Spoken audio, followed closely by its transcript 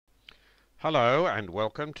Hello and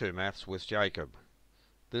welcome to Maths with Jacob.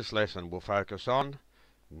 This lesson will focus on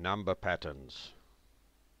number patterns.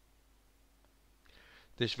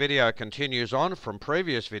 This video continues on from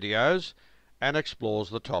previous videos and explores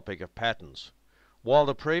the topic of patterns. While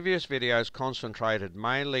the previous videos concentrated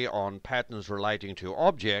mainly on patterns relating to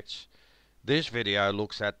objects, this video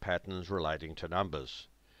looks at patterns relating to numbers.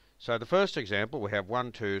 So the first example, we have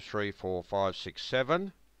 1, 2, 3, 4, 5, 6,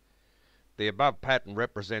 7. The above pattern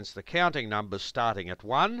represents the counting numbers starting at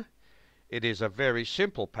 1. It is a very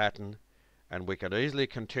simple pattern and we can easily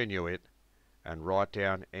continue it and write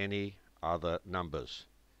down any other numbers.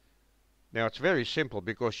 Now it's very simple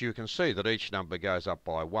because you can see that each number goes up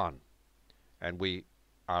by 1, and we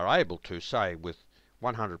are able to say with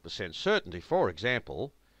 100% certainty, for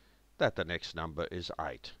example, that the next number is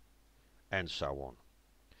 8, and so on.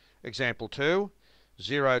 Example 2,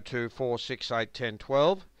 0, 2, 4, 6, 8, 10,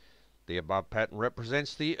 12. The above pattern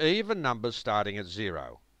represents the even numbers starting at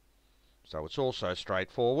 0. So it's also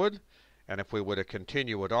straightforward, and if we were to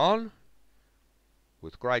continue it on,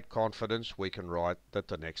 with great confidence we can write that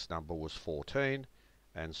the next number was 14,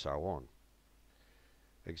 and so on.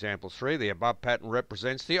 Example 3, the above pattern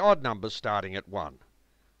represents the odd numbers starting at 1.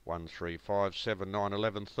 1, 3, 5, 7, 9,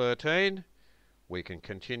 11, 13. We can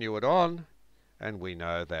continue it on, and we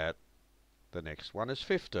know that the next one is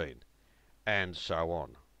 15, and so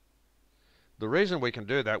on. The reason we can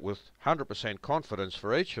do that with 100% confidence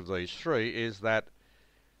for each of these three is that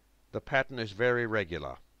the pattern is very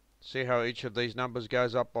regular. See how each of these numbers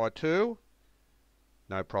goes up by 2?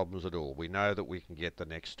 No problems at all. We know that we can get the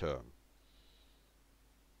next term.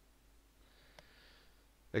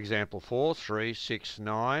 Example 4, 3, 6,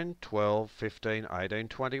 9, 12, 15, 18,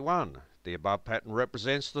 21. The above pattern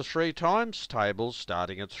represents the 3 times tables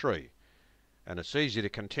starting at 3. And it's easy to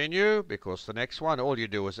continue because the next one, all you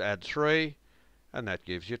do is add 3, and that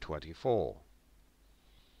gives you 24.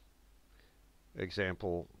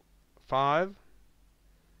 Example 5.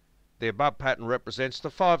 The above pattern represents the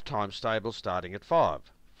 5 times table starting at 5.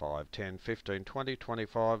 5, 10, 15, 20,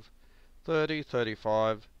 25, 30,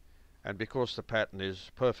 35, and because the pattern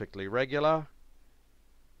is perfectly regular,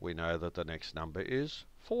 we know that the next number is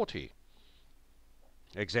 40.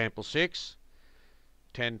 Example 6.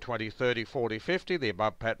 10, 20, 30, 40, 50. The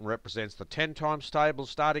above pattern represents the 10 times table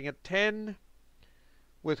starting at 10.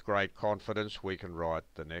 With great confidence we can write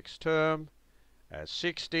the next term as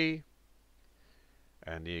 60.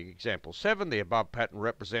 And the example 7, the above pattern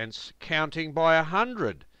represents counting by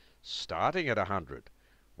 100, starting at 100.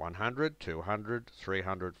 100, 200,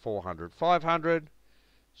 300, 400, 500.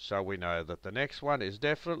 So we know that the next one is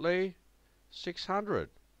definitely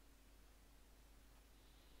 600.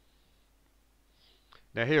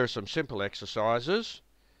 Now here are some simple exercises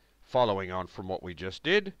following on from what we just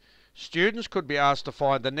did. Students could be asked to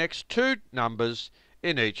find the next 2 numbers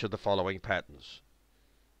in each of the following patterns.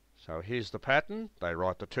 So here's the pattern. They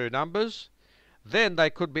write the 2 numbers. Then they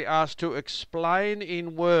could be asked to explain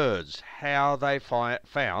in words how they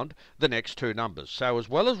found the next 2 numbers. So as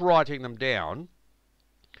well as writing them down,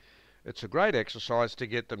 it's a great exercise to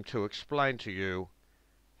get them to explain to you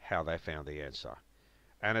how they found the answer.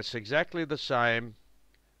 And it's exactly the same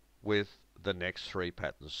with the next 3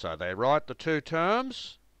 patterns. So they write the 2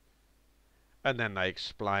 terms, and then they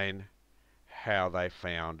explain how they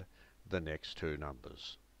found the next 2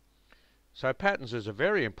 numbers. So patterns is a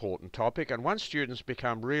very important topic, and once students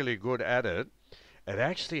become really good at it, it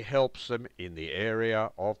actually helps them in the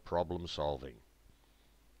area of problem solving.